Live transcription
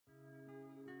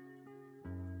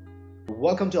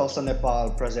Welcome to Awesome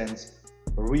Nepal presents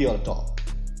Real Talk.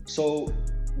 So,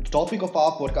 the topic of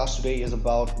our podcast today is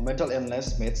about mental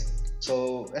illness myths. So,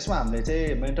 यसमा हामीले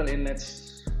चाहिँ mental illness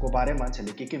को बारेमा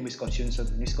मान्छेले के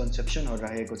मिसकन्सेप्सनहरु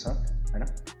राखेको छ हैन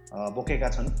बोकेका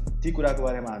छन् ती कुराको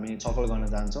बारेमा हामी छलफल गर्न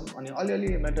जान्छौं अनि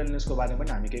अलिअलि मेन्टल इलनेस को बारेमा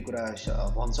पनि हामी केही कुरा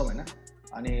भन्छौं हैन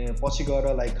अनि पछि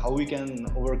गएर like how we can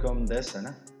overcome this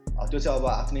हैन त्यो चाहिँ अब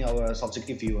आफ्नै अब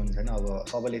सब्जेक्टिभ भ्यू हुन्छ हैन अब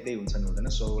सबैले त्यही हुन्छन् हुँदैन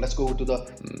so let's go to the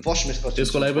first misconception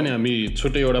त्यसको लागि पनि हामी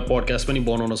छुट्टै एउटा पडकास्ट पनि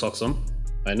बनाउन सक्छौं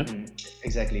हैन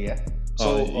एक्ज्याक्टली या सो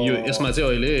यो यसमा चाहिँ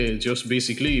अहिले जस्ट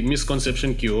बेसिकली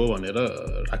मिसकन्सेप्सन के हो भनेर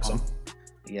राख्छौं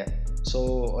या सो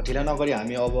ढिला नगरी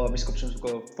हामी अब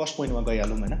मिसकन्सेप्सनको फर्स्ट पोइन्टमा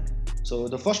गइहालौँ हैन सो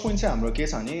द फर्स्ट पोइन्ट चाहिँ हाम्रो के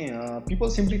छ भने पिपल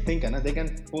सिम्पली थिंक हैन they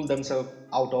can pool themselves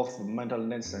out of mental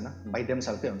illness हैन बाइ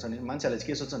देमसेल्फ हुन्छ नि मान्छेले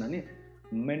चाहिँ के सोच्छन् भने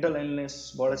मेन्टल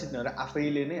इलनेसबाट चाहिँ तिनीहरू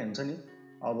आफैले नै हुन्छ नि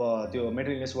अब त्यो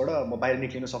मेन्टल इलनेसबाट म बाहिर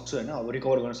निक्लिन सक्छु हैन अब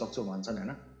रिकभर गर्न सक्छु भन्छन्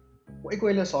हैन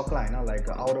कोहीले सक्ला हैन लाइक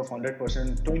आउट अफ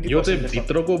 100% 20% यो चाहिँ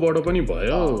भित्रकोबाट पनि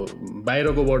भयो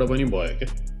बाहिरकोबाट पनि भयो के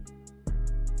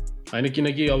हैन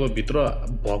किनकि अब भित्र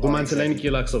भएको मान्छेलाई नि के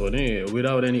लाग्छ भने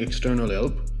without any external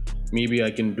help maybe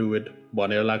I can do it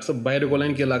भनेर लाग्छ बाहिरकोलाई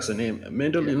नि के लाग्छ भने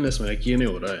मेन्टल इलनेस भनेर के नै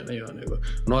हो र हैन यो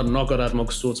भनेको नकारात्मक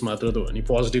सोच मात्र त हो नि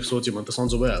पोजिटिभ सोच्यो भने त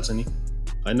सन्चो भइहाल्छ नि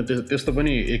हैन त्यस्तो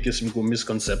पनि एक किसिमको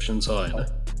मिसकन्सेप्सन छ हैन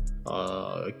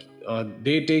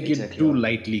they take it to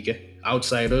lightly के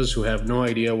outsiders who have no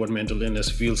idea what mental illness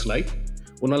feels like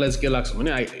उनीहरूलाई चाहिँ के लाग्छ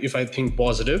भने if I think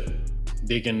positive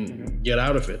they can get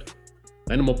out of it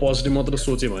हैन म पोजिटिभ मात्र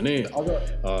सोचेँ भने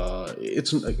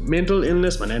इट्स मेन्टल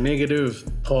इलनेस भने नेगेटिभ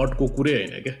थटको कुरै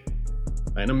होइन क्या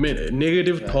हैन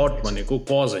नेगेटिभ थट भनेको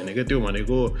कज होइन क्या त्यो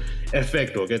भनेको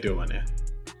इफेक्ट हो क्या त्यो भने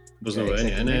बुझ्नुभयो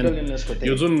नि हैन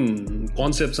यो जुन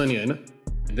कन्सेप्ट छ नि हैन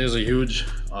there is a huge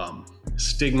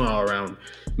stigma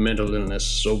around mental illness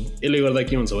so यसले गर्दा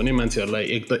के हुन्छ भने मान्छेहरूलाई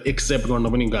एक त एक्सेप्ट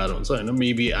गर्न पनि गाह्रो हुन्छ हैन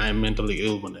मेबी आई एम मेन्टली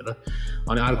इल भनेर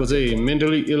अनि अर्को चाहिँ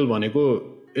मेन्टली इल भनेको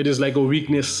it is like a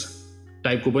weakness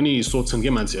टाइपको पनि सोच्छन्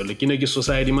क्या मान्छेहरूले किनकि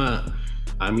सोसाइटीमा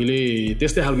हामीले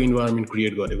त्यस्तै खालको इन्भाइरोमेन्ट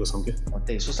क्रिएट गरेको छौँ क्या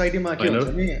त्यही सोसाइटीमा के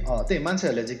हुन्छ नि त्यही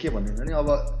मान्छेहरूले चाहिँ के भनिन्छ नि अब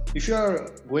if you are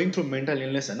going through mental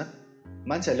illness हैन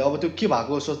मान्छेहरूले अब त्यो के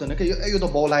भएको सोच्दैन कि यो त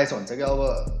बौलाएछ भन्छ कि अब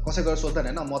कसै गरेर सोच्दैन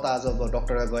हैन म त आज अब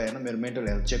डक्टरलाई गएँ हैन मेरो मेन्टल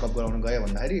हेल्थ चेकअप गराउन गएँ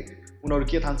भन्दाखेरि उनीहरू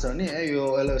के ठान्छ भने यो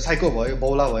साइको भयो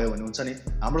बौला भयो भन्ने हुन्छ नि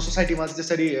हाम्रो सोसाइटीमा चाहिँ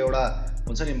त्यसरी एउटा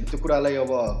हुन्छ नि त्यो कुरालाई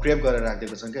अब क्रेभ गरेर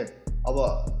राखिदिएको छन् क्या अब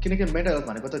किनकि मेन्टल हेल्थ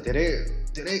भनेको त धेरै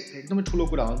धेरै एकदमै ठुलो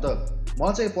कुरा हो नि त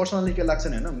मलाई चाहिँ पर्सनली के लाग्छ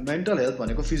नि हैन मेन्टल हेल्थ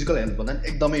भनेको फिजिकल हेल्थ भन्दा पनि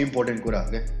एकदमै इम्पोर्टेन्ट कुरा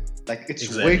हो क्या like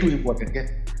it's way to important क्या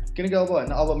किनकि अब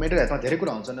हैन अब मेन्टल हेल्थमा धेरै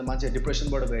कुरा हुन्छ नि मान्छे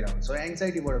डिप्रेसनबाट गइरहेको हुन्छ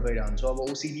एङ्जाइटीबाट गइरहेको हुन्छ अब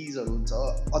ओसिडीजहरू हुन्छ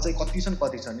अझै कति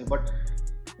छन् नि but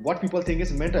what people think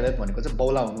is mental health भनेको चाहिँ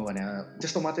बौला हुनु भने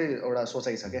त्यस्तो मात्रै एउटा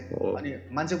सोचाइ छ क्या अनि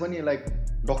मान्छे पनि लाइक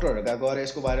डक्टरहरूका गएर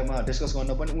यसको बारेमा डिस्कस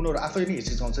गर्न पनि उनीहरू आफै नै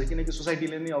हिचकिचाउँछ किनकि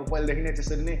सोसाइटीले नै अब पहिलेदेखि नै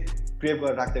त्यसरी नै क्रिएट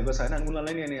गरेर राखिदिएको छ होइन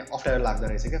उनीहरूलाई नै अनि अप्ठ्यारो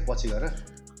लाग्दो रहेछ क्या पछि गएर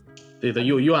त्यही त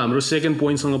यो हाम्रो सेकेन्ड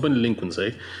पोइन्टसँग पनि लिङ्क हुन्छ है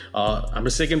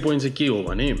हाम्रो सेकेन्ड पोइन्ट चाहिँ के हो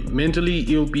भने mentally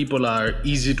ill people are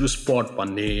easy to spot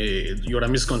भन्ने एउटा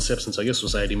मिसकन्सेप्सन छ क्या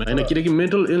सोसाइटीमा होइन किनकि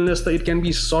मेन्टल इलनेस त इट क्यान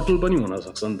बी सटल पनि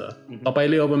हुनसक्छ नि त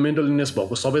तपाईँले अब मेन्टल इलनेस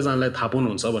भएको सबैजनालाई थाहा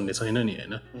पाउनुहुन्छ भन्ने छैन नि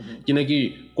होइन किनकि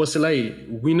कसैलाई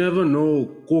वी नेभर नो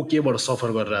को केबाट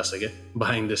सफर गरिरहेछ क्या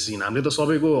बिहाइन्ड द सिन हामीले त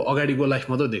सबैको अगाडिको लाइफ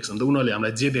मात्रै देख्छ नि त उनीहरूले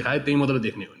हामीलाई जे देखायो त्यही मात्रै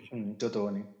देख्ने हो नि त्यो त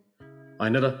हो नि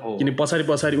होइन र किन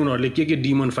पछाडि उनीहरूले के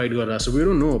डिमन फाइट गरिरहेको छ we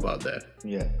don't know about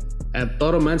that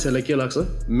तर मान्छेहरूलाई के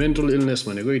लाग्छ मेन्टल इलनेस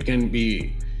भनेको it can be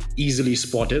easily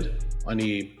spotted अनि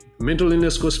मेन्टल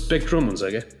इलनेसको स्पेक्ट्रम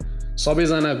हुन्छ क्या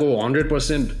सबैजनाको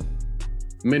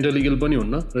 100% मेन्टली इल पनि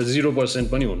हुन्न र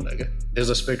 0% पनि हुन्न क्या देयर इज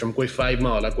अ स्पेक्ट्रम कोही 5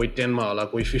 मा होला कोही 10 मा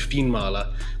होला कोही 15 मा होला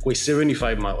कोही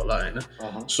 75 मा होला होइन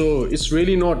so it's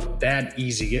really not that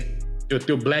easy के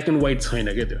त्यो ब्ल्याक एन्ड व्हाइट छैन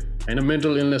क्या त्यो होइन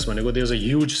मेन्टल इलनेस भनेको there is a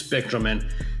huge spectrum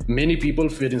and many people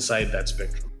fit inside that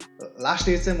spectrum last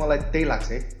stage चाहिँ मलाई त्यही लाग्छ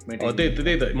है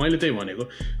त्यही त मैले त्यही भनेको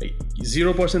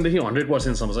 0% देखि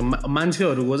 100% सम्म छ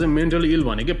मान्छेहरूको चाहिँ मेन्टली इल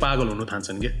भनेकै पागल हुनु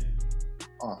थाल्छन् क्या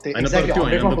होइन तर त्यो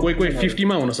होइन कोही 50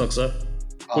 मा हुनसक्छ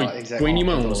कोही 20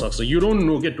 मा हुनसक्छ यु डोन्ट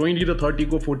नो क्या 20 र 30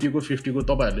 को 40 को 50 को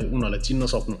तपाईँहरूले उनीहरूलाई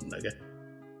चिन्न सक्नुहुन्न क्या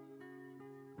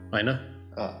होइन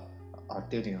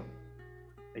त्यो नि हो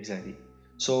exactly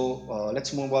so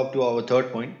let's move up to our third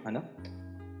point होइन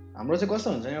हाम्रो चाहिँ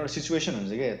कस्तो हुन्छ नि एउटा सिचुएसन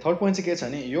हुन्छ क्या थर्ड पोइन्ट चाहिँ के छ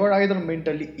नि you are either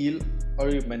mentally ill or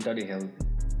you mentally health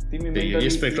तिमी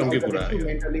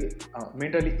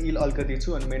मेन्टली इल अलिकति छु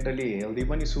अनि मेन्टली हेल्दी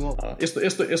पनि छु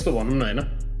यस्तो भनौँ न होइन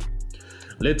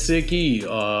लेट्स से कि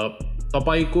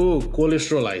तपाईँको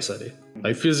कोलेस्ट्रोल आइस अरे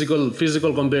है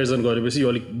फिजिकल कम्पेरिजन गरेपछि यो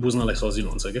अलिक बुझ्नलाई सजिलो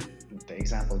हुन्छ क्या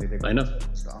एक्जाम्पल दिँदै होइन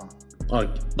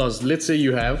let's say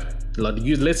you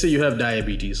have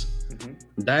diabetes.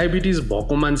 Diabetes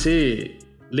भएको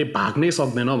मान्छेले भाग्नै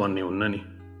सक्दैन भन्ने हुन्न नि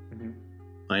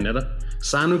हैन र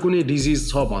सानो कुनै डिजिज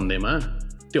छ भन्दैमा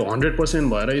त्यो 100%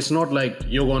 भएर it's not like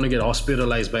you gonna get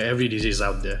hospitalised by every disease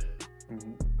out there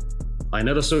हैन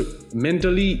र सो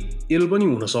मेन्टली इल पनि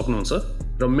हुन सक्नुहुन्छ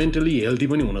र मेन्टली हेल्दी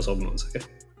पनि हुन सक्नुहुन्छ क्या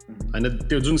हैन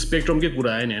त्यो जुन स्पेक्ट्रमकै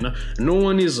कुरा आयो नि हैन no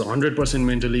one is 100%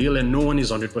 mentally ill and no one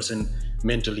is 100%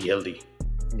 mentally healthy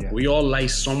we all lie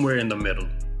somewhere in the middle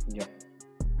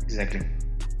exactly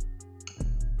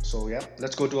So yeah,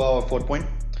 let's go to our fourth point.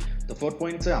 The fourth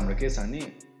point is हाम्रो के छ नि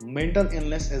mental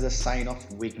illness is a sign of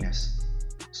weakness.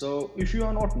 So if you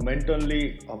are not mentally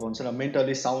अब हुन्छ नि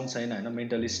mentally sound छैन हैन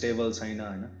mentally stable छैन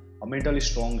हैन mentally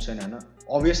strong छैन हैन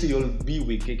obviously you will be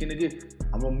weak किनकि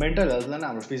हाम्रो mental health लाई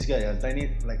हाम्रो physical health लाई नि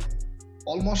like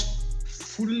almost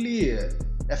fully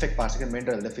affect पार्छ के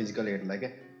mental health physical health लाई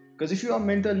के because if you are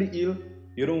mentally ill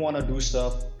you don't want to do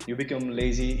stuff, you become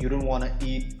lazy, you don't want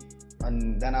to eat,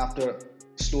 and then after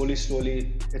slowly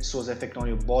it shows effect on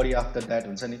your body after that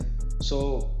हुन्छ नि so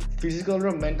physical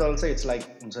र mental चाहिँ it's like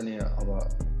हुन्छ नि अब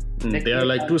they are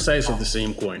like two sides of the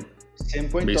same coin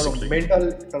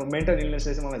तर mental illness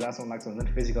चाहिँ मलाई जहाँसम्म लाग्छ हुन्छ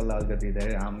नि physical लाई अलिकति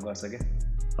धेरै हार्म गर्छ के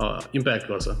इम्प्याक्ट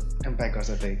गर्छ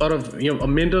त्यही तर यो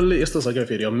मेन्टलले यस्तो छ क्या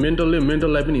फेरि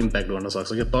मेन्टललाई पनि इम्प्याक्ट गर्न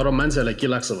सक्छ क्या तर मान्छेहरूलाई के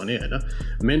लाग्छ भने होइन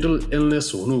मेन्टल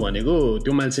इलनेस हुनु भनेको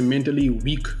त्यो मान्छे मेन्टली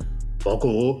विक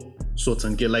भएको हो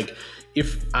सोच्छन् कि like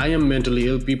if I am mentally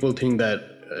ill, people think that,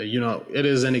 it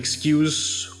is an excuse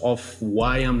of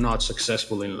why I'm not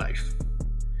successful in life.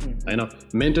 I know,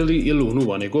 mentally ill hunu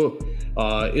bhaneko,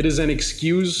 it is an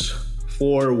excuse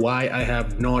for why I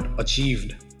have not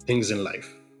achieved things in life.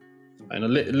 I know,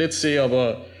 let's say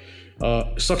about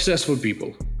successful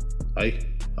people, right?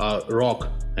 Rock,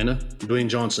 Dwayne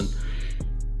Johnson.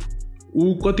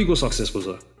 ऊ कतिको successful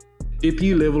छ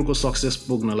यति लेभलको success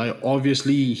पुग्नलाई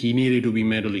obviously he needed to be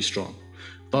mentally strong.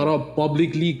 तर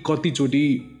publicly कतिचोटि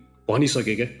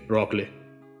भनिसके क्या रकले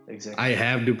I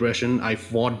have depression, I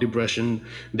fought depression,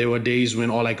 there were days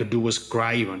when all I could do was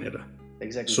cry भनेर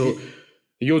so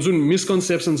यो जुन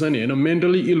मिसकन्सेप्सन छ नि होइन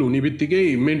मेन्टली इल हुने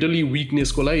बित्तिकै मेन्टल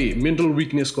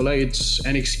विकनेसको लागि इट्स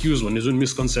एन एक्सक्युज भन्ने जुन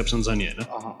मिसकन्सेप्सन छ नि होइन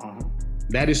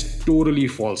द्याट इज टोटली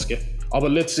फल्स क्या अब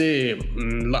लेट्स से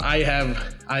आई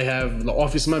हेभ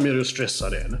अफिसमा मेरो स्ट्रेस छ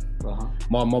अरे होइन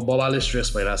म बाबाले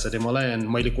स्ट्रेस भइरहेको छ अरे मलाई एन्ड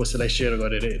मैले कसैलाई सेयर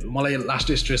गरेर मलाई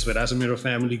लास्टै स्ट्रेस भइरहेको छ मेरो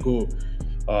फ्यामिलीको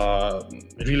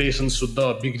रिलेसन शुद्ध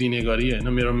बिग्रिने गरी होइन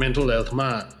मेरो मेन्टल हेल्थमा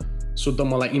शुद्ध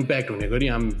मलाई इम्प्याक्ट हुने गरी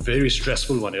आइ एम भेरी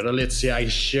स्ट्रेसफुल भनेर let's say I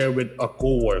share with a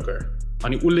coworker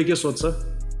अनि उसले के सोध्छ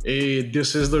ए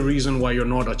this is the reason why you're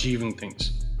not achieving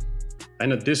things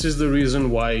होइन this is the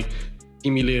reason why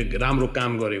तिमीले राम्रो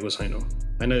काम गरेको छैनौ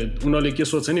होइन उनीहरूले के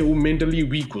सोध्छ नि ऊ मेन्टली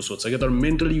विक हो सोध्छ क्या तर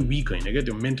मेन्टली विक होइन क्या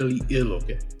त्यो मेन्टली इल हो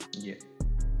क्या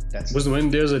बुझ्नु भयो नि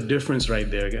there is a difference right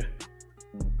there क्या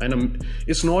होइन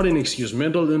it's not an excuse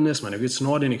mental illness भनेको इट्स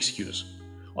नट एन एक्सक्युज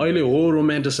अहिले हो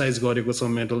रोमान्टिसाइज गरेको छ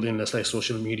मेन्टल इलनेसलाई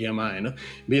सोसियल मिडियामा होइन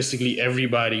basically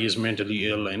everybody is mentally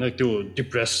ill होइन त्यो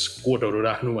डिप्रेस कोटहरू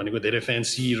राख्नु भनेको धेरै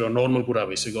फ्यान्सी र नर्मल कुरा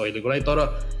भइसक्यो अहिलेको लागि तर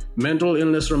मेन्टल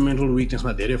इलनेस र मेन्टल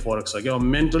विकनेसमा धेरै फरक छ क्या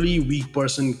mentally weak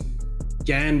person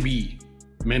can be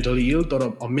mentally ill तर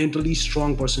a mentally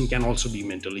strong person can also be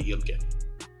mentally ill क्या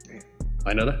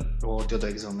होइन र त्यो त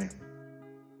एकदमै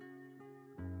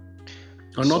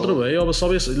नत्र भए अब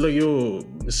सबै यो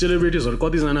सेलिब्रिटिजहरू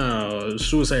कतिजना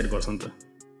सुसाइड गर्छन् त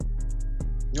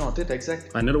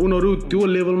होइन उनीहरू त्यो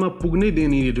लेभलमा पुग्नै they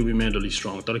need to be mentally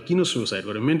strong तर किन सुसाइड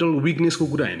गर्यो मेन्टल विकनेसको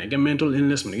कुरा होइन क्या मेन्टल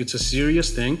इलनेस भनेको it's a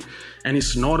serious thing and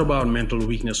it's not about mental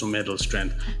weakness र मेन्टल स्ट्रेन्थ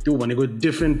त्यो भनेको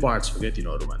डिफ्रेन्ट पार्ट्स हो क्या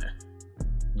तिनीहरू भने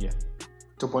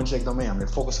त्यो पोइन्ट चाहिँ एकदमै हामीले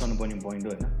फोकस गर्नुपर्ने पोइन्ट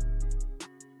हो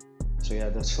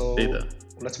होइन so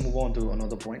let's move on to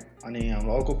another point अनि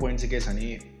हाम्रो अर्को पोइन्ट चाहिँ के छ नि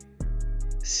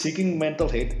seeking mental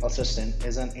health assistant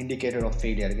is an indicator of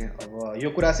failure क्या अब यो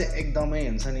कुरा चाहिँ एकदमै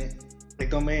हुन्छ नि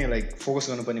एकदमै लाइक फोकस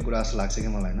गर्नुपर्ने कुरा जस्तो लाग्छ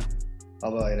कि मलाई होइन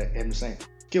अब हेर्नुहोस् है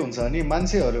के हुन्छ भने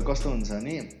मान्छेहरू कस्तो हुन्छ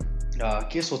भने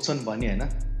के सोध्छन् भने होइन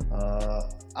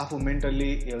आफू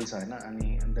मेन्टल्ली इल छ होइन अनि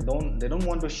they don't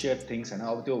want to share things होइन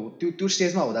अब त्यो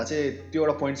स्टेजमा हुँदा चाहिँ त्यो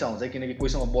एउटा पोइन्ट चाहिँ आउँछ किनकि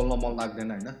कोहीसँग बोल्न मन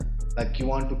लाग्दैन होइन like you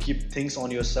want to keep things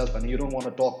on yourself अनि you don't want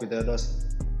to talk with others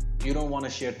you don't want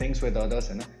to share things with others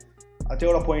होइन त्यो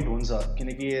एउटा पोइन्ट हुन्छ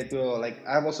किनकि त्यो like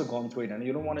I have also gone through it होइन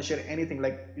you don't want to share anything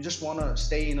like you just want to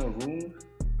stay in a room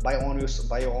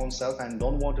by your own self and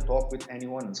don't want to talk with any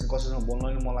one हुन्छ कसैसँग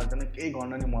बोल्न नि मन लाग्दैन केही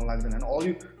गर्न नि मन लाग्दैन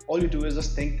होइन all you do is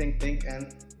just think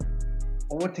and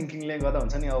over थिङ्किङले गर्दा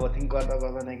हुन्छ नि अब थिङ्क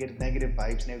गर्दा नेगेटिभ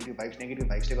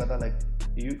भाइब्सले गर्दा like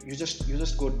you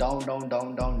just go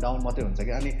down मात्रै हुन्छ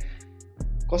क्या अनि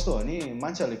कस्तो हो नि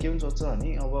मान्छेहरूले के पनि सोच्छ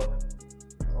भने अब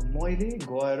मैले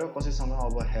गएर कसैसँग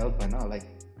अब हेल्प होइन like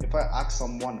if I ask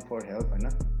someone for help होइन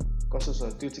कस्तो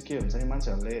छ त्यो चाहिँ के हुन्छ नि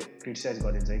मान्छेहरूले क्रिटिसाइज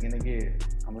गरिन्छ किनकि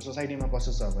हाम्रो सोसाइटीमा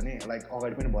कस्तो छ भने लाइक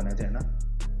अगाडि पनि भनेको थियो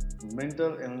होइन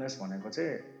मेन्टल इलनेस भनेको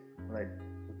चाहिँ लाइक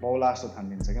बौला जस्तो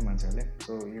ठानिदिन्छ क्या मान्छेहरूले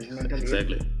सो यो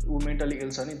मेन्टली ऊ मेन्टली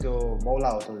इल छ नि त्यो बौला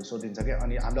हो त सोधिन्छ क्या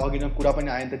अनि हामीले अघि नै कुरा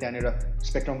पनि आयो नि त त्यहाँनिर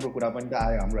स्पेक्ट्रमको कुरा पनि त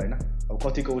आयो हाम्रो होइन अब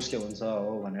कतिको उसले हुन्छ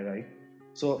हो भनेर है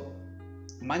सो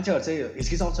मान्छेहरू चाहिँ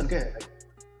हिचकिचाउँछन् क्या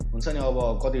हुन्छ नि अब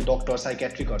कति डक्टर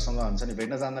साइकेट्रिकहरूसँग हुन्छ नि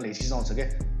भेट्न जान्दाले हिचकिचाउँछ क्या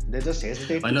दे जस्ट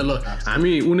हेजिटेट होइन ल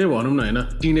हामी उनी भनौँ न होइन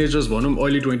टिनेजर्स भनौँ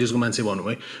अर्ली 20s को मान्छे भनौँ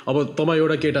है अब तपाईँ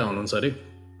एउटा केटा हुनुहुन्छ अरे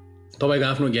तपाईँको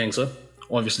आफ्नो ग्याङ छ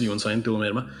अभियसली हुन्छ होइन त्यो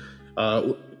उमेरमा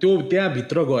त्यो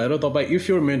त्यहाँभित्र गएर तपाईँ इफ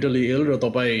युर मेन्टली इल र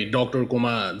तपाईँ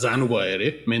डक्टरकोमा जानुभयो अरे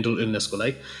मेन्टल इलनेसको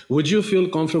लागि would you feel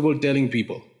comfortable telling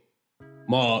people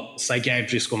म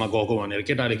साइकियाट्रिस्टकोमा गएको भनेर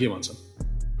केटाले के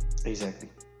भन्छन् एक्ज्याक्टली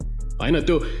होइन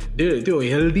त्यो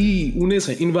हेल्दी उनी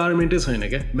छैन इन्भाइरोमेन्टै छैन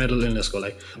क्या मेन्टल इलनेसको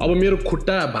लागि अब मेरो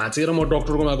खुट्टा भाँचेर म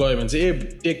डक्टरकोमा गएँ भने चाहिँ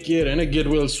ए टेक केयर होइन गेट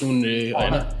वेल सुन रे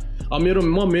होइन अब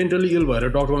म मेन्टली इल भएर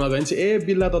डक्टरमा गएँ भने चाहिँ ए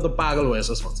बिल्ला त पागल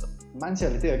भएछस् भन्छ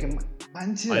मान्छेहरूले त्यही हो कि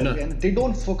मान्छे they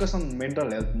don't focus on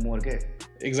mental health more के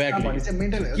एक्ज्याक्टली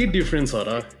मेन्टल हेल्थ के डिफरेन्स हो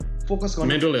र फोकस गर्नु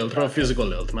मेन्टल हेल्थ र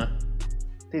फिजिकल हेल्थमा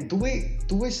त्यही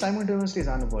दुवै साइमल्टेनियसली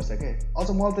जानुपर्छ के अझ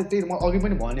मलाई त त्यही म अघि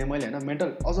पनि भने मैले होइन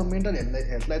मेन्टल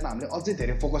हेल्थलाई त हामीले अझै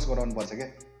धेरै फोकस गराउनुपर्छ क्या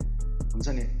हुन्छ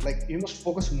नि like you must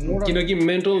focus more किनकि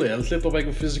मेन्टल हेल्थले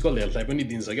तपाईँको फिजिकल हेल्थलाई पनि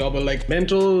दिन्छ कि अब लाइक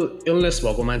मेन्टल इलनेस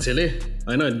भएको मान्छेले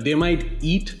होइन they might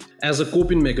it as a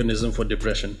coping mechanism for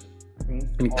depression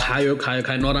खायो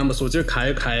नराम्रो सोच्यो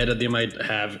खाएर they might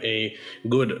have a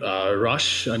good रस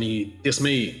अनि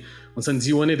त्यसमै हुन्छ नि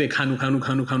जीवनै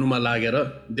त्यही खानुमा लागेर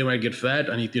दे माइट गेट फ्याट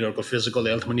अनि तिनीहरूको फिजिकल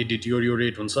हेल्थ पनि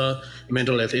डिटियोरियोरेट हुन्छ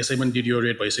मेन्टल हेल्थ यसै पनि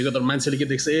डिटियोरेट भइसक्यो तर मान्छेले के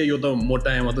देख्छ ए यो त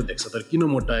मोटायो मात्रै देख्छ तर किन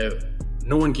मोटायो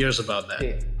no one cares about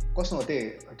that कस्तो हो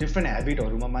त्यही डिफ्रेन्ट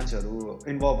हेबिटहरूमा मान्छेहरू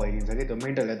इन्भल्भ भइदिन्छ कि त्यो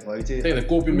मेन्टल हेल्थ भयो चाहिँ त्यही त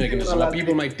coping mechanism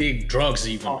people might take drugs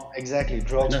even exactly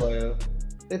drugs भयो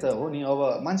त्यही त हो नि अब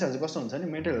मान्छेहरू चाहिँ कस्तो हुन्छ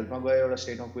नि मेन्टल हेल्थमा गएर एउटा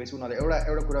स्टेटमा पुगेपछि उनीहरूले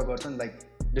एउटा कुरा गर्छन् लाइक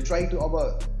दे ट्राई टु अब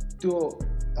त्यो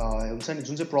हुन्छ नि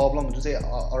जुन चाहिँ प्रब्लम जुन चाहिँ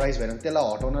अराइज भएर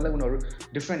त्यसलाई हटाउनलाई उनीहरू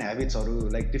डिफ्रेन्ट हेबिट्सहरू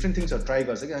लाइक डिफ्रेन्ट थिङ्सहरू ट्राई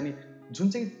गर्छ कि अनि जुन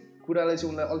चाहिँ कुरालाई चाहिँ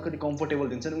उनीलाई अलिकति कम्फोर्टेबल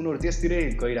दिन्छ नि उनीहरू त्यसतिरै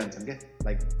गइरहन्छन् क्या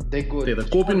लाइक देखो त्यही त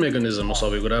कोपिङ मेकानिजम हो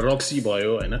सबै कुरा रक्सी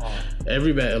भयो होइन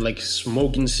एभ्री लाइक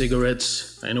स्मोकिङ सिगरेट्स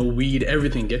होइन विड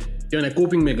एभ्रिथिङ के त्यो होइन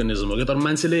कोपिङ मेकानिजम हो क्या तर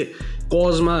मान्छेले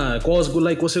कजको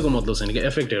लागि कसैको मतलब छैन कि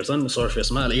एफेक्ट हेर्छन्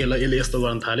सर्फेसमा यसले यस्तो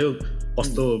गर्न थाल्यो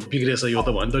कस्तो बिग्रेछ यो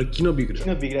त भन्यो तर किन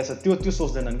बिग्रेछ त्यो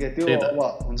सोच्दैनन् क्या त्यो अब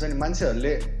हुन्छ नि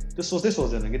मान्छेहरूले त्यो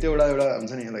सोच्दैन कि त्यो एउटा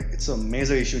हुन्छ नि like it's a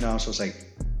major issue in our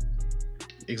society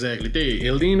exactly त्यही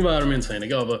हेल्दी इन्भाइरोमेन्ट छैन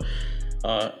क्या अब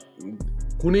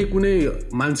कुनै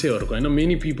मान्छेहरूको होइन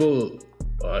many people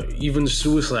even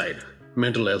suicide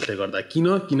mental हेल्थले गर्दा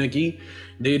किनकि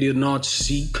they did not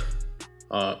seek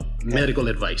medical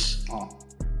advice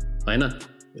होइन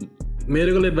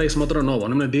मेडिकल एडभाइस मात्र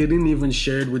नभनौँ न they didn't even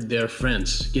share with their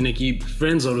friends किनकि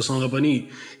फ्रेन्ड्सहरूसँग पनि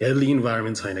हेल्दी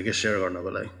इन्भाइरोमेन्ट छैन क्या सेयर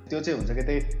गर्नको लागि त्यो चाहिँ हुन्छ कि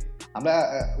त्यही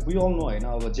हामीलाई वी अल नो होइन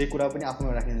अब जे कुरा पनि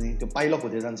आफ्नोमा राख्ने त्यो पाइलअप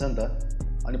हुँदै जान्छ नि त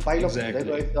अनि पाइलअप हुँदै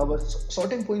गएपछि अब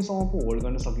सर्टेन पोइन्टसम्म पो होल्ड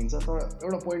गर्न सकिन्छ तर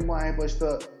एउटा पोइन्टमा आएपछि त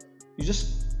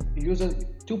यो चाहिँ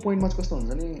त्यो पोइन्टमा चाहिँ कस्तो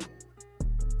हुन्छ नि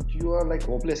युआर लाइक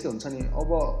होपलेस के हुन्छ नि अब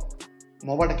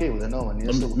मबाट केही हुँदैन भन्ने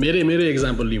जस्तो मेरो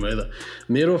एक्जाम्पल लिउँ है त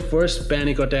मेरो फर्स्ट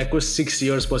प्यानिक अट्याकको 6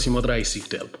 years पछि मात्र आई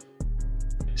सिक्ड हेल्प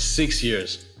 6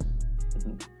 years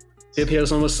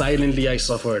त्यतिखेरसम्म साइलेन्टली आई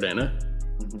सफर्ड होइन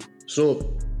सो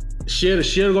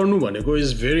सेयर गर्नु भनेको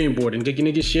इज भेरी इम्पोर्टेन्ट के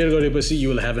किनकि सेयर गरेपछि you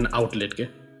will have an outlet के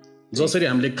जसरी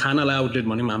हामीले खानालाई आउटलेट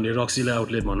भनौँ हामीले रक्सीलाई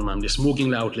आउटलेट भनौँ हामीले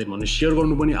स्मोकिङलाई आउटलेट भनौँ सेयर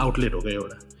गर्नु पनि आउटलेट हो क्या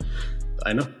एउटा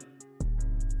होइन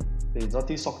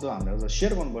जति सक्दो हामीले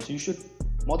सेयर गर्नुपर्छ यु सुड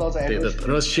म त अझ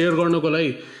र सेयर गर्नको लागि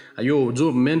यो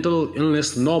जो मेन्टल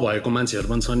इलनेस नभएको मान्छेहरू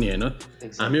पनि छन् नि होइन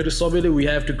हामीहरू सबैले we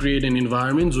have to create an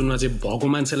environment जुनमा चाहिँ भएको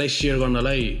मान्छेलाई सेयर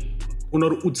गर्नलाई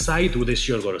उनीहरू उत्साहित हुँदै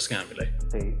सेयर गरोस् क्या हामीलाई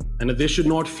होइन they should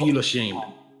not feel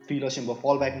ashamed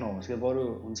fall back नहोस् कि बरु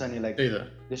हुन्छ नि like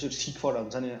they should seek for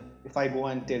हुन्छ नि if I go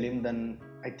and tell him then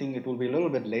I think it will be little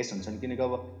bit less हुन्छ नि किनकि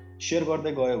अब सेयर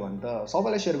गर्दै गयो भने त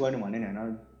सबैलाई सेयर गर्ने भने नि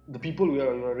होइन the people we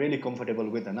are really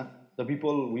comfortable with होइन the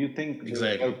people you think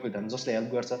help with होइन जसले हेल्प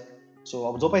गर्छ सो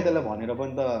अब जो पाइ त्यसलाई भनेर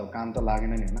पनि त काम त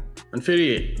लागेन नि होइन अनि फेरि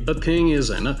द थिङ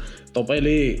इज होइन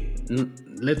तपाईँले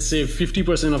let's say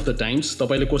 50% of the times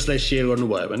तपाईँले कसलाई सेयर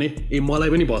गर्नुभयो भने ए मलाई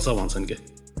पनि भन्छ भन्छन् क्या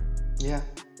या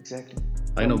एक्ज्याक्टली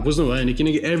होइन बुझ्नुभयो नि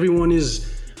किनकि everyone is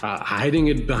hiding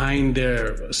it behind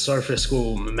their surface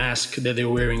ko mask that they're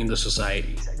wearing in the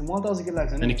society.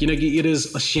 And it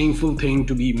is a shameful thing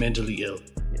to be mentally ill.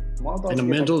 And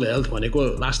mental health भनेको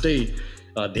लास्टै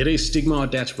धेरै स्टिग्मा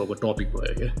अट्याच भएको topic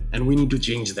भयो क्या, and we need to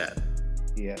change that.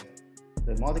 Yeah.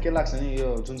 मलाई त के लाग्छ नि यो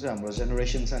जुन चाहिँ हाम्रो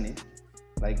जेनेरेसन छ नि,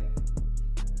 like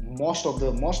most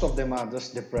of them are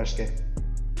just depressed के.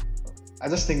 I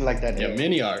just think like that. Yeah,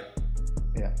 many are.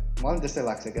 Yeah. मलाई त्यस्तै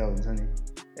लाग्छ क्या, हुन्छ नि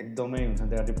एकदमै हुन्छ,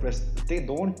 they are depressed, they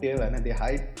don't tell हैन, they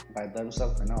hide by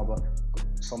themselves हैन. अब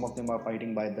some of them are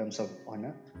fighting by themselves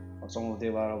हैन, some of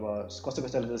them are अब कस्तो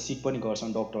कस्तोले त सिक पनि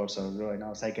गर्छन् डक्टर्सहरू हैन,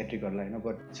 साइकेट्रिकहरूलाई हैन,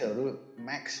 बट मान्छेहरू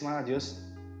म्याक्समा जस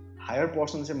हायर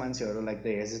पर्सन चाहिँ मान्छेहरू like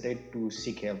they hesitate to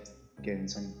sick help के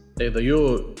हुन्छ नि. त्यही त यो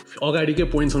अगाडिकै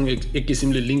पोइन्टसँग एक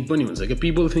किसिमले लिङ्क पनि हुन्छ क्या.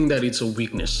 People think that it's a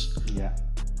weakness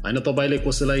होइन. तपाईँले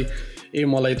कसैलाई ए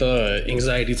मलाई त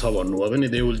एङ्जाइटी छ भन्नुभयो भने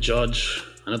दे विल जज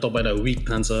होइन, तपाईँलाई विक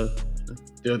ठान्छ.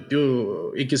 त्यो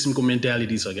एक किसिमको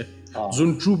मेन्टालिटी छ क्या,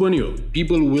 जुन ट्रु पनि हो.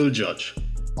 पिपल विल जज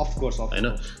अफकोर्स होइन.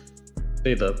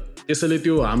 त्यही त त्यसैले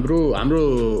त्यो हाम्रो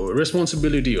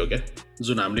रेस्पोन्सिबिलिटी हो क्या,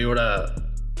 जुन हामीले एउटा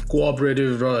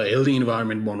कोअपरेटिभ र हेल्दी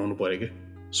इन्भाइरोमेन्ट बनाउनु पऱ्यो क्या,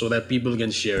 so that people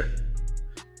can share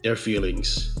there feelings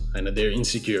होइन, देयर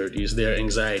इन्सिक्युरिटिज, देयर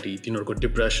एङ्जाइटी, तिनीहरूको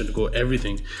डिप्रेसनको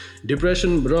एभ्रिथिङ.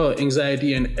 डिप्रेसन र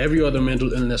anxiety and every other mental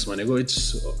illness भनेको इट्स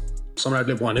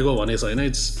सम्राटले भनेको भने छैन,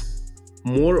 it's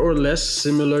more or lace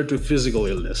similar to physical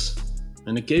illness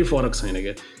होइन. केही फरक छैन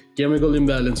क्या, केमिकल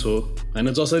इम्ब्यालेन्स हो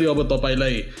होइन. जसरी अब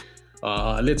तपाईँलाई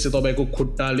लेट्स चाहिँ तपाईँको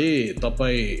खुट्टाले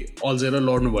तपाईँ अल्झेर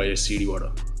लड्नु भयो सिडीबाट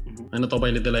होइन,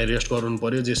 तपाईँले त्यसलाई रेस्ट गराउनु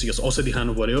पऱ्यो, जेसुकै औषधि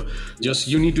खानु पऱ्यो, just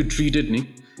you need to treat it नि.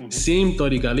 सेम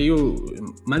तरिकाले यो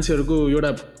मान्छेहरूको एउटा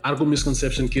अर्को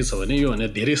मिसकन्सेप्सन के छ भने यो भने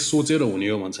धेरै सोचेर हुने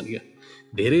हो भन्छन् क्या.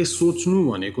 धेरै सोच्नु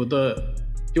भनेको त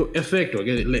त्यो इफेक्ट हो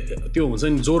क्या. त्यो हुन्छ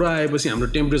नि ज्वरो आएपछि हाम्रो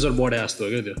टेम्परेचर बढे जस्तो हो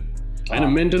क्या त्यो होइन.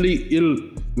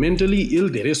 मेन्टली इल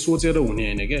धेरै सोचेर हुने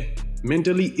होइन क्या,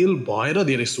 मेन्टली इल भएर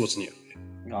धेरै सोच्ने हो.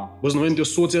 बुझ्नुभयो नि. त्यो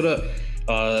सोचेर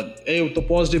त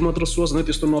पोजिटिभ मात्र सोच न,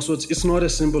 त्यस्तो नसोच. It's not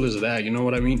as simple as that, you know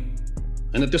what I mean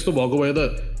होइन. त्यस्तो भएको भए त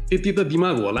त्यति त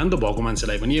दिमाग होला नि त भएको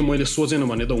मान्छेलाई पनि, ए मैले सोचेन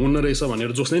भने त हुन्न रहेछ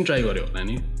भनेर जसले नि ट्राई गर्यो होला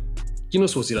नि. किन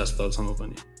सोचिरहेको छ तलसम्म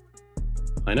पनि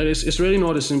होइन. It's really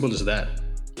not as simple as that.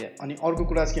 अनि अर्को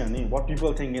कुरा चाहिँ के भने वाट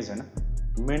पिपल थिङ्क इज होइन,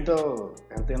 मेन्टल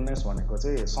हेल्थ इलनेस भनेको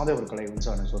चाहिँ सधैँभरको लागि हुन्छ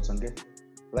भनेर सोध्छन् कि.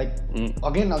 लाइक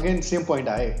अगेन सेम पोइन्ट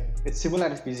आए, it's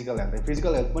similar as physical health.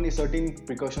 Physical health पनि सर्टिन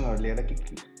प्रिकसनहरू लिएर कि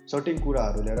सर्टिन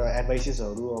कुराहरू लिएर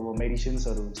एडभाइसेसहरू अब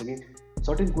मेडिसिन्सहरू हुन्छ कि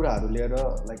सर्टिन कुराहरू लिएर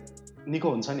लाइक निको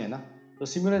हुन्छ नि होइन. र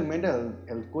सिमिलर मेन्टल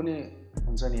हेल्थको नि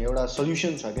हुन्छ नि एउटा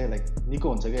सल्युसन छ क्या, लाइक निको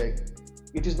हुन्छ क्या.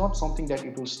 It is not something that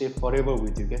it will stay for ever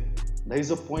with you क्या. That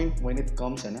is a point when it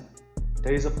comes होइन,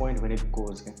 that is a point when it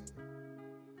goes क्या.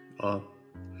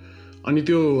 अनि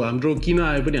त्यो हाम्रो किन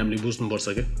आए पनि हामीले बुझ्नुपर्छ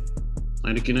क्या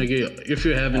होइन. किनकि if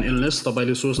you have an illness,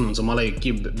 तपाईँले सोच्नुहुन्छ मलाई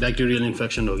के ब्याक्टेरियल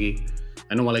इन्फेक्सन हो कि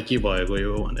होइन, मलाई के भएको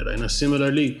यो भनेर होइन.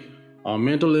 सिमिलरली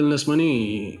मेन्टल इलनेस पनि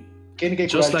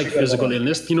जस्ट लाइक फिजिकल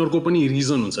इलनेस तिनीहरूको पनि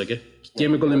रिजन हुन्छ क्या.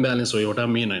 केमिकल इम्ब्यालेन्स हो एउटा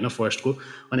मेन होइन फर्स्टको,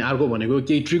 अनि अर्को भनेको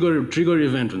केही ट्रिगर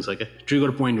इभेन्ट हुन्छ क्या, ट्रिगर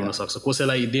पोइन्ट हुनसक्छ.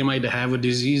 कसैलाई they might have a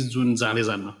disease जुन जाने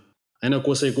जान्न होइन,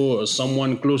 कसैको some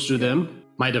one close to them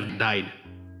might have died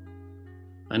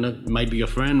होइन, might be a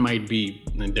friend, might be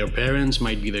there parents,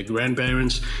 might be there grand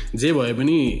parents, जे भए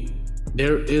पनि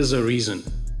there is a reason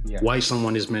why some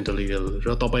one is mentally इल.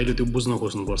 र तपाईँले त्यो बुझ्न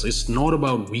खोज्नुपर्छ. It's not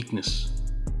about weakness.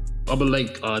 अब लाइक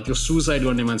त्यो सुसाइड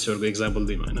गर्ने मान्छेहरूको इक्जाम्पल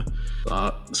दिउँ होइन.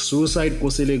 सुसाइड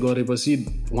कसैले गरेपछि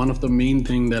one of the main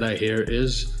thing that I here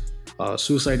is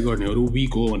suicide गर्नेहरू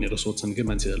विक हो भनेर सोध्छन् कि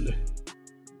मान्छेहरूले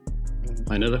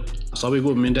होइन. र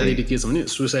सबैको मेन्टालिटी के छ भने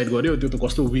सुसाइड गर्यो त्यो त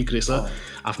कस्तो विक रहेछ,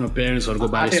 आफ्नो पेरेन्ट्सहरूको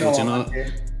बारे सोचेन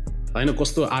होइन,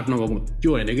 कस्तो आर्ट नभएको.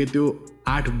 त्यो होइन कि त्यो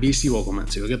आर्ट बेसी भएको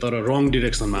मान्छे हो क्या, तर रङ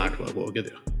डिरेक्सनमा आर्ट भएको हो क्या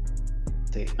त्यो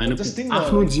होइन.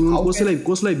 आफ्नो जीवन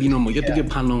कसलाई दिन यतिकै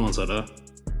फाल्न मन छ र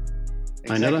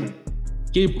होइन. र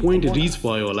केही पोइन्ट रिच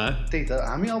भयो होला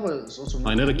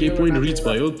होइन, र केही पोइन्ट रिच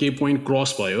भयो, केही पोइन्ट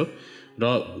क्रस भयो र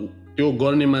त्यो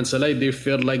गर्ने मान्छेलाई they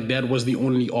fair like that was the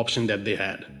only option that they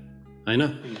had होइन.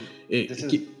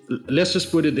 Let's just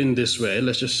put it in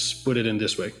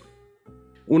this way.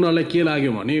 उनीहरूलाई के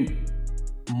लाग्यो भने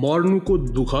मर्नुको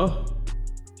दुःख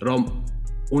र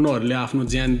उनीहरूले आफ्नो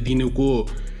ज्यान दिनुको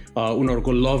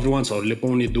उनीहरूको लभड वान्सहरूले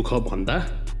पाउने दुःख भन्दा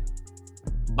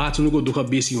बाँच्नुको दुःख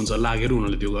बेसी हुन्छ लागेर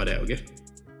उनीहरूले त्यो गरे हो क्या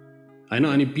होइन.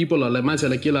 अनि पिपलहरूलाई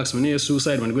मान्छेहरूलाई के लाग्छ भने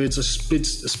सुसाइड भनेको it's a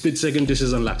split second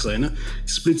decision लाग्छ होइन.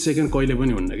 स्प्लिट सेकेन्ड कहिले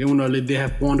पनि हुन्न कि. उनीहरूले they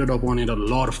have pondered upon it a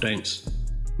lot of times,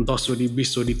 10 चोटि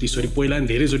 20 चोटि 30 चोटि पहिला पनि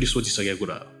धेरैचोटि सोचिसकेको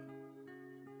कुरा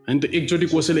होइन. त एकचोटि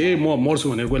कसैले म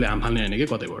मर्छु भनेर कसले हाम फाल्ने होइन कि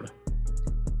कतैबाट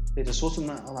त्यही त सोच्नु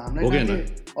न अब हामीलाई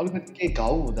अलिकति केही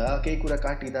घाउ हुँदा केही कुरा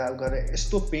काटिँदा गरेर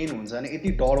यस्तो पेन हुन्छ भने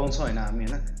यति डराउँछ होइन हामी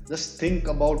होइन just think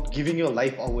about giving your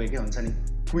life away के हुन्छ नि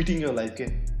क्विटिङ योर लाइफ के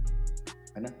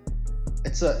होइन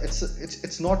it's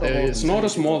not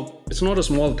a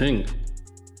small thing.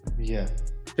 Yeah,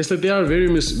 it's like there are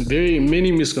very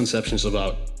many misconceptions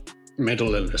about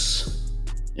mental illness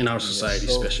in our society,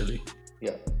 especially.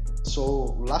 Yeah, so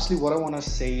lastly what I want to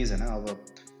say is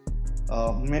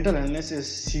mental illness is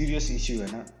serious issue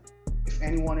होइन if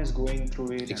anyone is going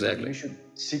through it exactly you should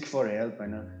seek for help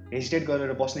होइन hesitate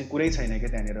गरेर बस्ने कुरै छैन क्या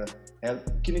त्यहाँनिर help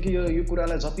किनकि यो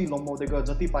कुरालाई जति लम्बाउँदै गयो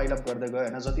जति पाइलअप गर्दै गयो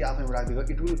होइन जति आफैमा राख्दै गयो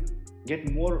it will get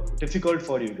more difficult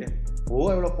for you के हो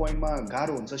एउटा पोइन्टमा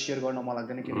गाह्रो हुन्छ सेयर गर्न मन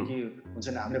लाग्दैन किनकि हुन्छ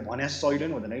नि हामीले भने सहिले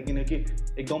पनि हुँदैन किनकि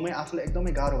एकदमै आफूलाई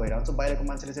एकदमै गाह्रो भइरहेको हुन्छ बाहिरको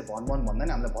मान्छेले चाहिँ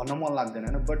भन्दैन हामीलाई भन्न मन लाग्दैन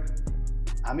होइन बट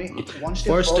हामी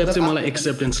फर्स्ट स्टेप चाहिँ मलाई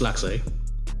एक्सेप्टेन्स लाग्छ है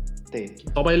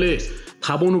त्यही तपाईँले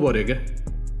थाहा पाउनु पऱ्यो क्या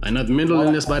होइन मेन्टल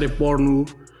इलनेस बारे पढ्नु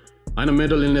होइन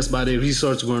मेन्टल इलनेस बारे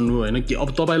रिसर्च गर्नु होइन कि अब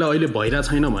तपाईँलाई अहिले भइरहेको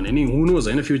छैन भने नि हुनुहोस्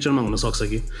होइन फ्युचरमा हुनसक्छ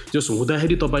कि जस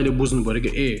हुँदाखेरि तपाईँले बुझ्नु पऱ्यो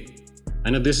कि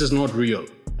होइन दिस इज नट रियल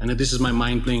होइन this is my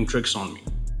mind playing tricks on me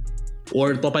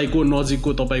or तपाईँको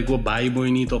नजिकको तपाईँको भाइ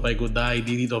बहिनी तपाईँको दाइ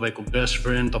दिदी तपाईँको बेस्ट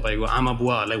फ्रेन्ड तपाईँको आमा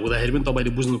बुवाहरूलाई हुँदाखेरि पनि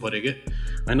तपाईँले बुझ्नु पऱ्यो कि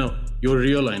होइन यो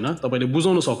रियल होइन तपाईँले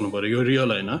बुझाउन सक्नु पऱ्यो यो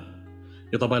रियल होइन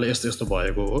यो तपाईँलाई यस्तो यस्तो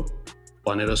भएको हो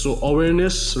भनेर सो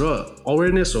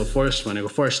अवेरनेस हो फर्स्ट भनेको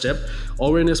फर्स्ट स्टेप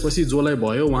अवेरनेस पछि जसलाई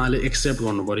भयो उहाँले एक्सेप्ट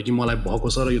गर्नु पऱ्यो कि मलाई भएको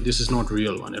छ र यो दिस इज नट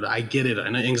रियल भनेर आई गेट इट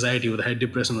होइन एङ्जाइटी हुँदाखेरि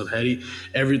डिप्रेसन हुँदाखेरि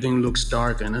एभ्रिथिङ लुक्स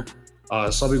डार्क होइन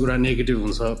सबै कुरा नेगेटिभ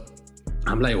हुन्छ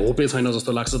हामीलाई होपै छैन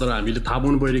जस्तो लाग्छ तर हामीले थाहा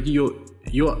पाउनु पऱ्यो कि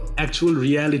यो एक्चुअल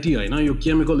रियालिटी होइन यो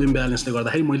केमिकल इम्ब्यालेन्सले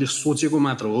गर्दाखेरि मैले सोचेको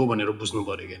मात्र हो भनेर बुझ्नु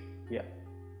पऱ्यो क्या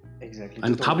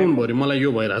अनि थाहा पाउनु पऱ्यो मलाई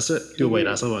यो भइरहेछ त्यो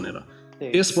भइरहेछ भनेर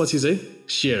त्यसपछि चाहिँ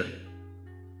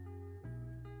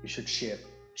you should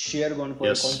share गर्नु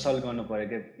पर्यो कन्सल्ट गर्नु पर्यो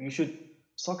क्या you should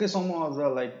सकेसम्म अझ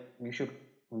लाइक you should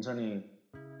हुन्छ नि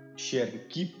सेयर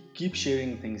keep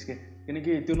sharing things के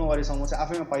किनकि त्यो नगरेसम्म चाहिँ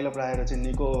आफैमा पाइलअप राखेर चाहिँ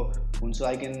निको हुन्छ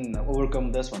आई क्यान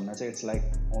ओभरकम दिस भन्दा चाहिँ इट्स लाइक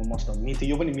अलमोस्ट मिथे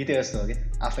यो पनि मिथे जस्तो हो कि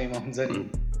आफैमा हुन्छ नि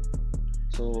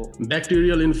सो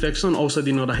ब्याक्टेरियल इन्फेक्सन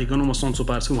औषधि नराखिकन म सन्चो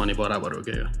पार्छु भने बराबर हो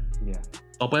क्या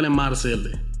तपाईँलाई मार्छ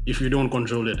यसले if you don't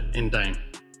control it in time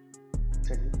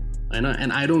होइन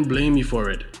and I don't blame you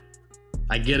for it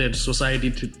I get it society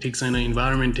ठिक छैन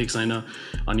इन्भाइरोमेन्ट ठिक छैन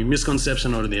अनि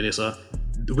मिसकन्सेप्सनहरू धेरै छ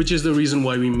which is the reason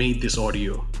why we made this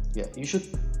audio you should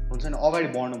हुन्छ नि अगाडि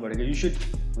बढ्नु पऱ्यो कि यु सुड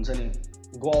हुन्छ नि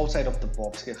go outside of the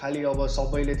box के खालि अब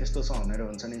सबैले त्यस्तो छ भनेर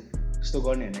हुन्छ नि त्यस्तो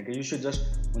गर्ने होइन कि यु सुड जस्ट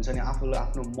हुन्छ नि आफूलाई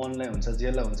आफ्नो मनलाई हुन्छ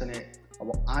जेलाई हुन्छ नि अब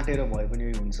आँटेर भए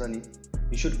पनि हुन्छ नि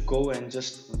you should go and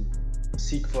just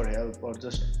seek for help or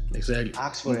just exactly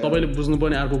ask for help तपाईँले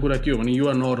बुझ्नुपर्ने अर्को कुरा के हो भने यु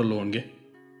आर नट अलोन के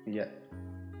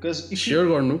सेयर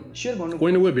गर्नु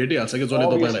कोही न कोही भेटिहाल्छ कि जसले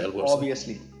तपाईँलाई हेल्प गर्छ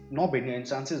अभियसली नभेट्ने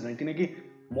चान्सेस होइन किनकि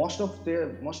most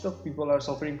of people are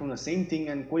suffering from the same thing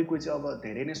and कोही चाहिँ अब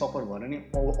धेरै नै सफर भएर नि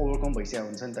ओभरकम भइसकेको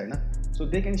हुन्छ नि त होइन so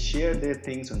they can share there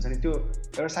things हुन्छ नि त्यो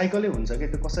एउटा साइकलै हुन्छ कि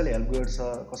त्यो कसैले हेल्प गर्छ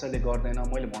कसैले गर्दैन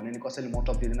मैले भने नि कसैले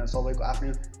मतलब दिँदैन सबैको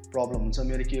आफ्नै प्रब्लम हुन्छ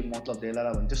मेरो के मतलब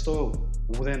दिएला भने त्यस्तो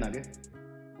हुँदैन कि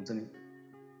हुन्छ नि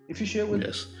if you share with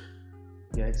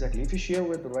exactly if you share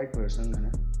with the right person होइन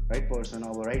राइट पर्सन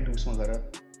अब राइट उसमा गएर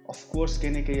अफकोर्स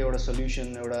केही न केही एउटा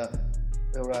सल्युसन एउटा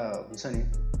हुन्छ नि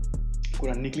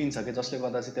कुरा निक्लिन्छ क्या जसले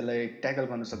गर्दा चाहिँ त्यसलाई ट्याकल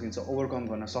गर्न सकिन्छ ओभरकम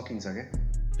गर्न सकिन्छ क्या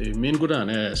त्यही मेन कुरा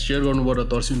भने सेयर गर्नुबाट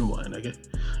तर्सिनु भएन क्या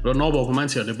र नभएको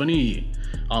मान्छेहरूले पनि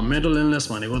मेन्टल इलनेस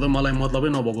भनेको त मलाई मतलबै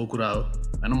नभएको कुरा हो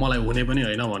होइन मलाई हुने पनि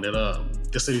होइन भनेर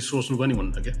त्यसरी सोच्नु पनि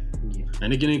हुन्न क्या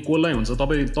होइन किनकि कसलाई हुन्छ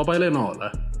तपाईँलाई नहोला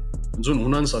जुन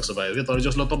हुन पनि सक्छ भाइ क्या तर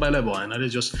जसलाई तपाईँलाई भएन अरे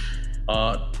जस्ट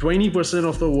 20%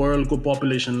 अफ द वर्ल्डको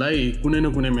पपुलेसनलाई कुनै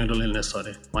न कुनै मेन्टल इलनेस छ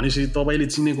अरे भनेपछि तपाईँले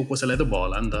चिनेको कसैलाई त भयो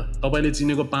होला नि त तपाईँले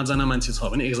चिनेको 5 जना मान्छे छ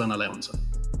भने 1 जनालाई हुन्छ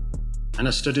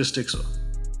होइन स्ट्याटिस्टिक्स हो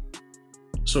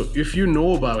so if you know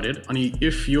about it अनि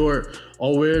if you're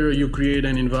aware you create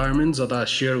an environment जता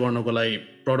सेयर गर्नको लागि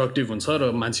प्रोडक्टिभ हुन्छ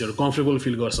र मान्छेहरू कम्फर्टेबल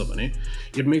फिल गर्छ भने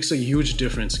it makes a huge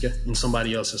difference क्या इन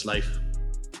समबडी एल्सेस लाइफ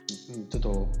त्यो त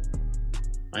हो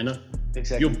होइन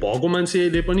यो भएको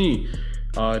मान्छेले पनि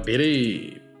धेरै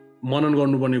मनन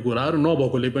गर्नुपर्ने कुराहरू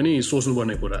नभएकोले पनि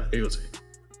सोच्नुपर्ने कुरा यो चाहिँ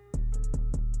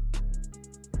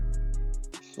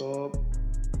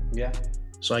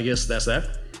So I guess that's that.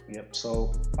 Yep.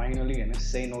 So finally,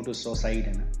 say no to suicide.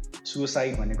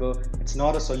 Suicide भनेको it's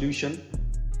not a solution,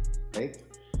 right?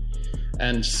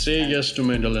 And say yes to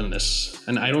mental illness.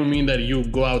 And I don't mean that you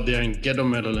go out there and get a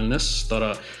mental illness. तर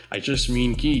I just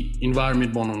mean कि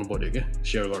environment बनाउनु पर्यो क्या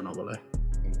share गर्नको लागि.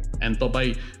 And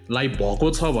तपाईँलाई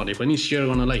भएको छ भने पनि सेयर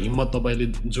गर्नलाई हिम्मत तपाईँले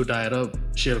जुटाएर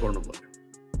सेयर गर्नु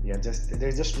पर्यो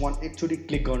जस्ट वान एकचोटि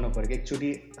क्लिक गर्नु पर्यो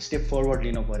एकचोटि स्टेप फरवर्ड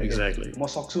लिनु पर्यो एक्ज्याक्टली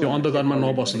म सक्छु त्यो अन्धकारमा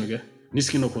नबस्नु क्या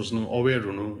निस्किन खोज्नु अवेर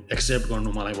हुनु एक्सेप्ट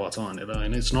गर्नु मलाई भएको छ भनेर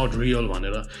होइन इट्स नट रियल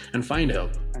भनेर and find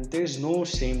help and there is no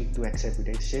shame to accept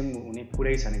it shame हुने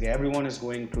कुरै छैन कि everyone is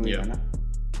going through it होइन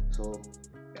so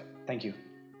thank you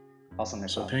Awesome Nepal.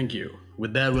 So thank you.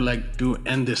 With that, we'd like to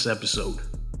end this episode.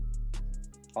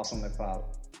 Awesome Nepal.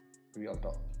 Real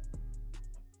talk.